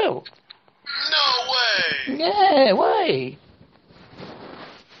cartoonist as well. No way! Yeah, way.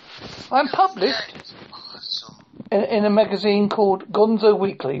 I'm published in a magazine called Gonzo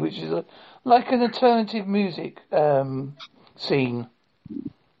Weekly, which is like an alternative music scene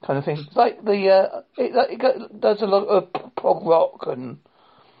kind of thing. Like it does a lot of prog rock and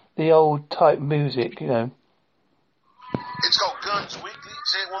the old type music, It's called Guns Weekly.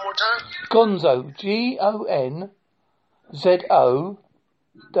 Say it one more time. Gonzo,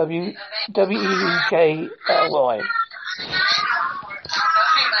 GONZOWEEKLY.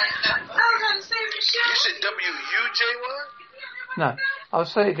 You said WUJY? No, I'll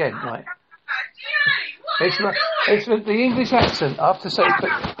say it again, right? It's the English accent. I have to say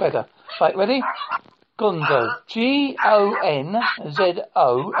it better. Right, ready? Gonzo. GONZO,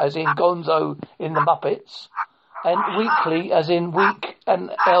 as in Gonzo in the Muppets, and Weekly, as in week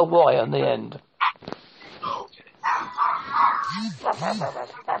and LY on the end. Okay.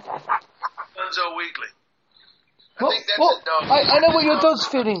 Gonzo Weekly. I think that's a dog. I know what your dog's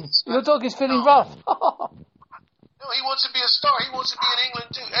feeling. Your dog is feeling rough. No, he wants to be a star. He wants to be in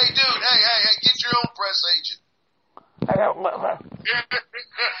England too. Hey, dude. Hey, get your own press agent.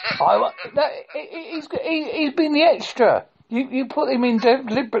 He's been the extra. You put him in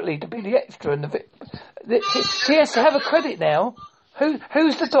deliberately to be the extra, and he has to have a credit now.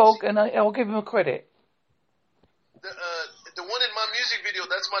 Who's the dog? And I'll give him a credit. The one in my music video,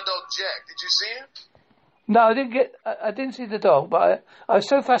 that's my dog Jack. Did you see him? No, I didn't see the dog, but I was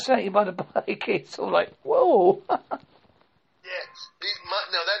so fascinated by the bike. It's all like, whoa. Yeah,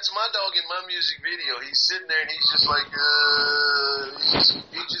 now that's my dog in my music video. He's sitting there and he's just like,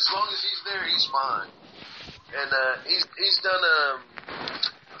 as long as he's there, he's fine. And he's done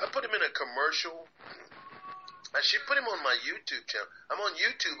I put him in a commercial. I should put him on my YouTube channel. I'm on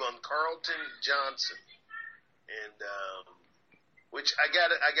YouTube on Carlton Johnson, and which I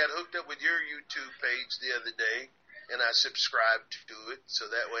got hooked up with your YouTube page the other day, and I subscribed to it so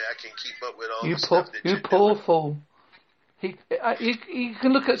that way I can keep up with all the stuff that you're doing. You poor fool. You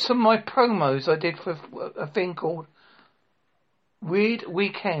can look at some of my promos I did for a thing called Weird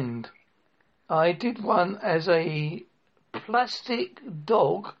Weekend. I did one as a plastic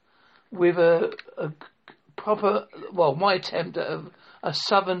dog with a proper, my attempt at a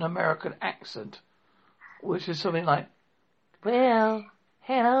Southern American accent, which is something like, well,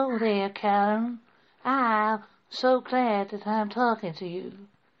 hello there, Karen. I'm so glad that I'm talking to you.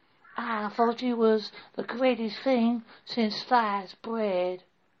 I thought you was the greatest thing since sliced bread.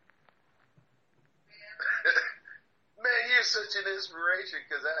 Man, you're such an inspiration,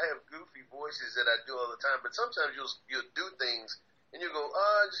 because I have goofy voices that I do all the time, but sometimes you'll do things and you go,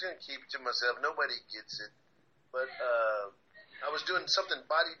 I'm just going to keep it to myself. Nobody gets it. But I was doing something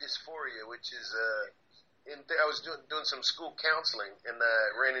body dysphoria, which is I was doing some school counseling, and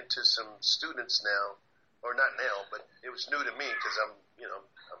I ran into some students now, or not now, but it was new to me because I'm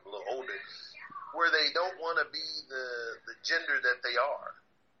a little older, where they don't want to be the gender that they are.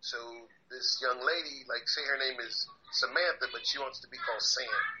 So this young lady, like say her name is Samantha, but she wants to be called Sam.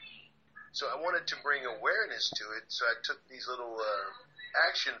 So I wanted to bring awareness to it, so I took these little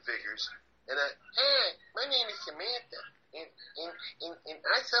action figures, and hey, my name is Samantha. And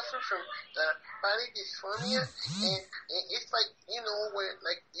I suffer from body dysphoria, and it's like, where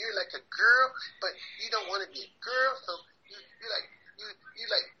like you're like a girl, but you don't want to be a girl, so you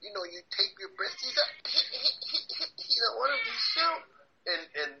tape your breasties up, one of these show,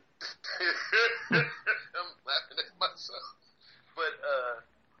 and I'm laughing at myself, but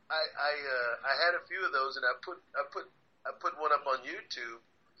I had a few of those, and I put one up on YouTube,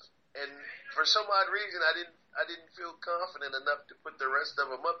 and for some odd reason I didn't feel confident enough to put the rest of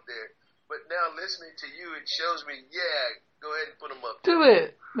them up there. But now listening to you, it shows me, go ahead and put them up there. Do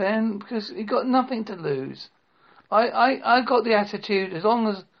it, man, because you got nothing to lose. I got the attitude, as long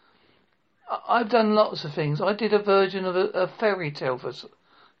as I've done lots of things. I did a version of a fairy tale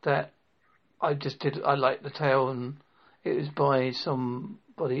that I just did. I liked the tale, and it was by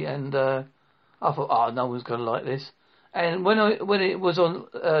somebody, and I thought, no one's going to like this. And when it was on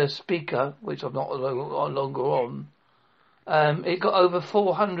speaker, which I'm not longer on, it got over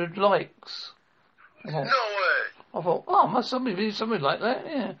 400 likes. No way. I thought, must be something like that,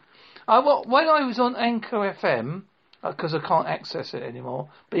 yeah. When I was on Anchor FM, because I can't access it anymore,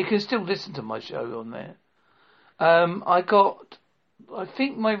 but you can still listen to my show on there. I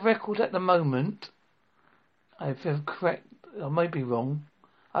think my record at the moment, if I'm correct, I may be wrong,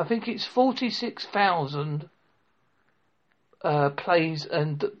 I think it's 46,000 plays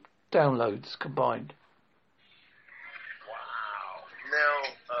and downloads combined. Wow. Now,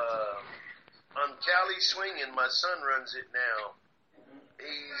 on Cali Swinging, my son runs it now.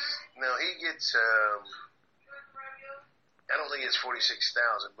 He gets, I don't think it's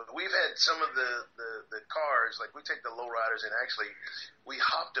 46,000, but we've had some of the cars, like we take the lowriders and actually we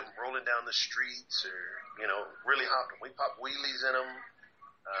hopped them rolling down the streets, or, really hopped them. We pop wheelies in them.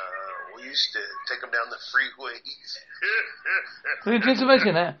 We used to take them down the freeways. Just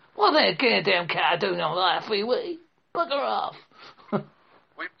imagine that. What that goddamn car doing on that freeway? Bugger off.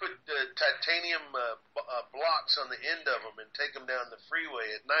 We put titanium blocks on the end of them and take them down the freeway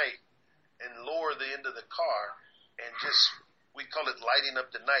at night and lower the end of the car, and we call it lighting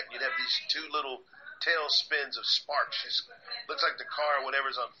up the night. You'd have these two little tail spins of sparks. Just looks like the car or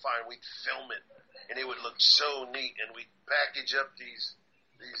whatever's on fire. We'd film it, and it would look so neat. And we'd package up these.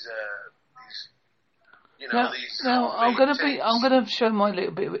 Now I'm gonna show my little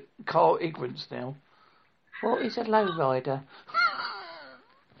bit of car ignorance now. What is a lowrider?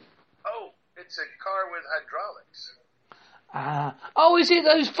 Oh, it's a car with hydraulics. Is it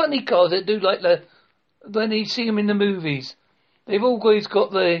those funny cars that do like when you see them in the movies? They've always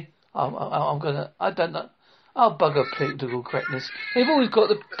got the. I don't know. I'll bugger political correctness. They've always got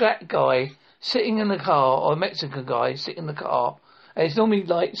the black guy sitting in the car, or a Mexican guy sitting in the car. And it's normally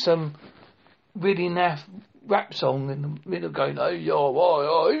like some really naff rap song in the middle going, oh,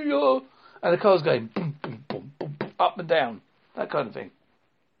 yo, and the car's going boom, boom, boom, boom, boom, up and down. That kind of thing.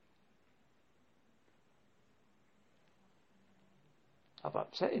 I've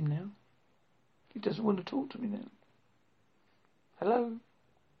upset him now. He doesn't want to talk to me now. Hello?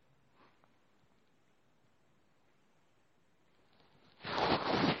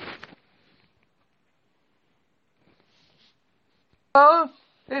 Oh,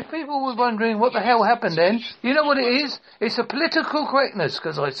 if people were wondering what the hell happened then, you know what it is? It's a political correctness,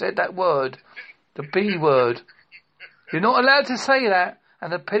 because I said that word. The B word. You're not allowed to say that,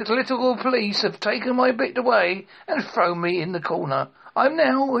 and the political police have taken my bit away and thrown me in the corner. I'm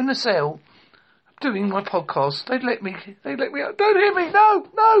now in a cell doing my podcast. They let me out. Don't hit me! No,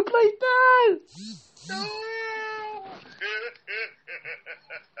 please, no! No!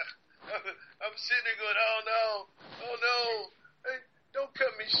 I'm sitting there going, oh no. Hey, don't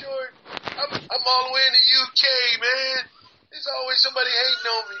cut me short. I'm all the way in the UK, man. There's always somebody hating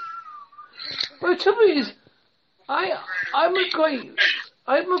on me. Well, the trouble is, I'm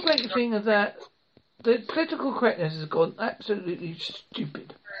a great thing of that. The political correctness has gone absolutely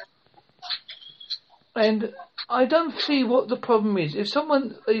stupid. And I don't see what the problem is. If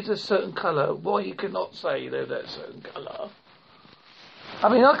someone is a certain colour, why you cannot say they're that certain colour? I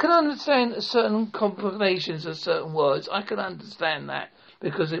mean, I can understand certain combinations of certain words. I can understand that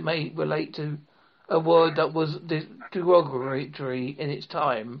because it may relate to a word that was derogatory in its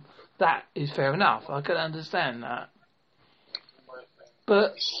time. That is fair enough. I can understand that.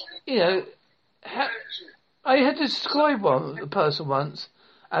 But, you know, I had to describe a person once,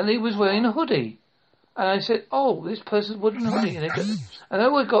 and he was wearing a hoodie. And I said, oh, this person's wearing a hoodie. And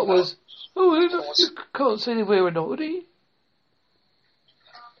all I got was, oh, you can't say they're wearing a hoodie.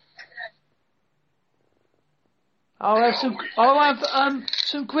 I'll have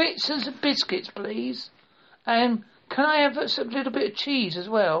some grits and some biscuits, please. And can I have some little bit of cheese as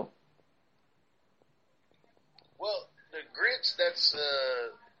well? Well, the grits, that's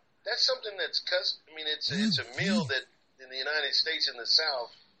something that's custom. I mean, it's a meal that in the United States in the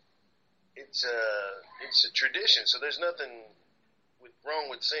South, it's a tradition. So there's nothing wrong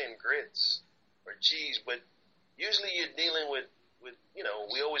with saying grits or cheese, but usually you're dealing with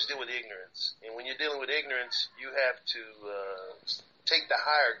we always deal with ignorance. And when you're dealing with ignorance, you have to take the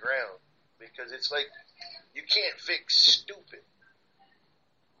higher ground, because it's like you can't fix stupid.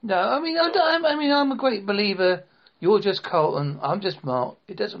 No, I mean, I'm a great believer. You're just Carlton, I'm just Mark.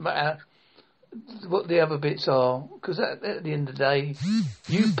 It doesn't matter what the other bits are, because at the end of the day,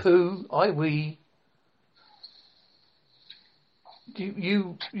 you poo, I wee. We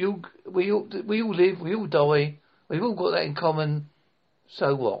all live, we all die. We've all got that in common.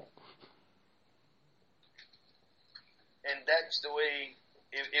 So what? And that's the way.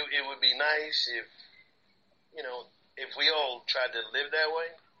 It would be nice if we all tried to live that way.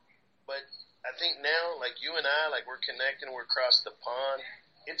 But I think now, like you and I, like we're connecting, we're across the pond.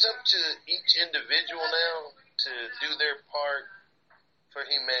 It's up to each individual now to do their part for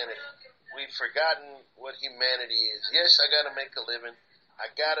humanity. We've forgotten what humanity is. Yes, I got to make a living. I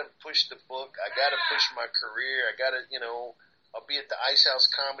got to push the book. I got to push my career. I got to, I'll be at the Ice House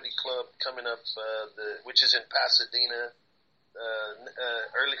Comedy Club coming up, which is in Pasadena,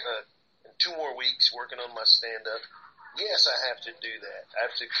 in 2 more weeks, working on my stand-up. Yes, I have to do that. I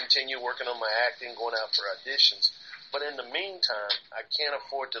have to continue working on my acting, going out for auditions. But in the meantime, I can't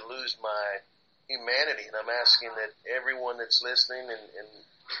afford to lose my humanity, and I'm asking that everyone that's listening, and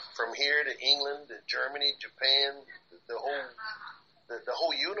from here to England, to Germany, Japan, the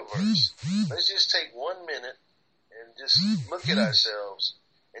whole universe, let's just take 1 minute and just look at ourselves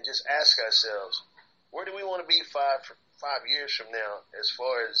and just ask ourselves, where do we want to be five years from now as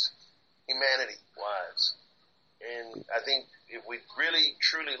far as humanity-wise? And I think if we really,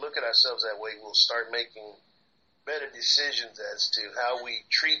 truly look at ourselves that way, we'll start making better decisions as to how we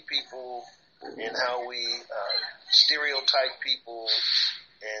treat people and how we stereotype people,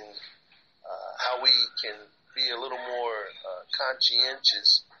 and how we can be a little more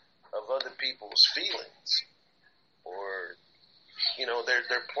conscientious of other people's feelings, or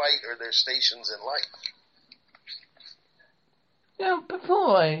their plight or their stations in life. Yeah,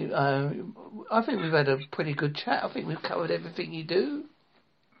 before I think we've had a pretty good chat. I think we've covered everything you do.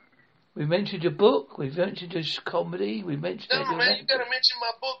 We mentioned your book. We've mentioned your comedy. We mentioned. No, man, you gotta mention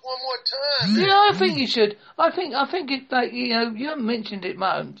my book one more time. Man. Yeah, I think you should. I think it, like, you haven't mentioned it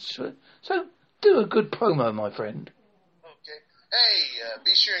much. So do a good promo, my friend. Okay. Hey,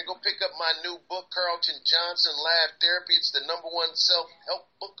 be sure and go pick up my new book, Carlton Johnson, Laugh Therapy. It's the #1 self-help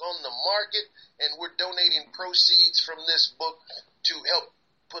book on the market, and we're donating proceeds from this book to help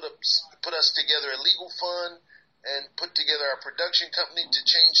put us together a legal fund and put together our production company to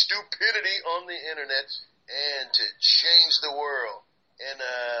change stupidity on the internet and to change the world. And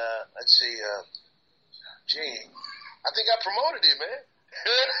let's see, I think I promoted it, man.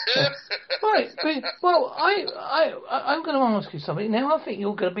 Right. Well, I'm going to ask you something now. I think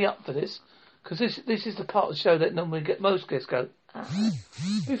you're going to be up for this, because this is the part of the show that normally most guests go.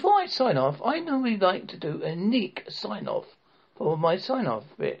 Before I sign off, I normally like to do a unique sign off for my sign off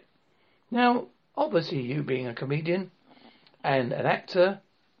bit. Now, obviously, you being a comedian and an actor,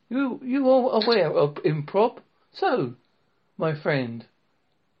 you are aware of improv. So, my friend,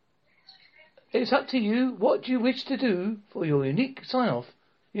 it's up to you. What do you wish to do for your unique sign-off?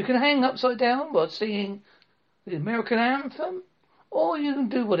 You can hang upside down while singing the American anthem, or you can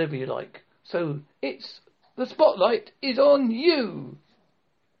do whatever you like. So, the spotlight is on you.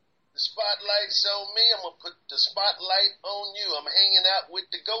 The spotlight's on me. I'm going to put the spotlight on you. I'm hanging out with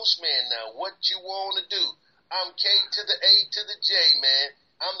the ghost man now. What you want to do? I'm K to the A to the J, man.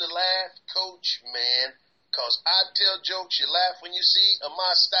 I'm the laugh coach, man. Because I tell jokes you laugh when you see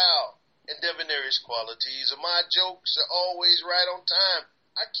my style and debonair's qualities. My jokes are always right on time.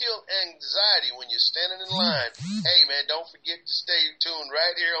 I kill anxiety when you're standing in line. Hey, man, don't forget to stay tuned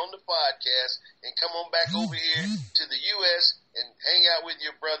right here on the podcast and come on back over here to the U.S. and hang out with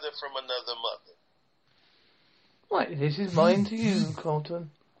your brother from another mother. Right, this is mine to you,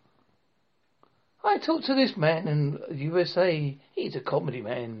 Carlton. I talked to this man in the USA. He's a comedy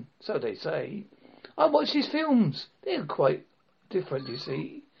man, so they say. I watch his films. They're quite different, you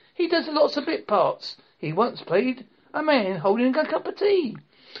see. He does lots of bit parts. He once played a man holding a cup of tea.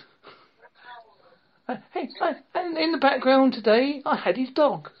 And in the background today, I had his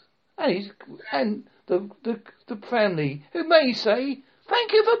dog. And the family, who may say,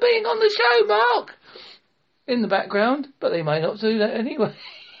 "Thank you for being on the show, Mark," in the background, but they may not do that anyway.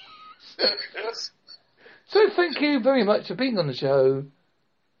 So thank you very much for being on the show,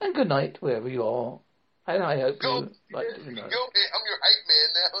 and good night wherever you are. And I hope you like to know. I'm your hype man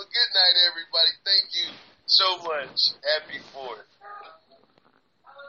now. Good night, everybody. Thank you so much. Happy 4th.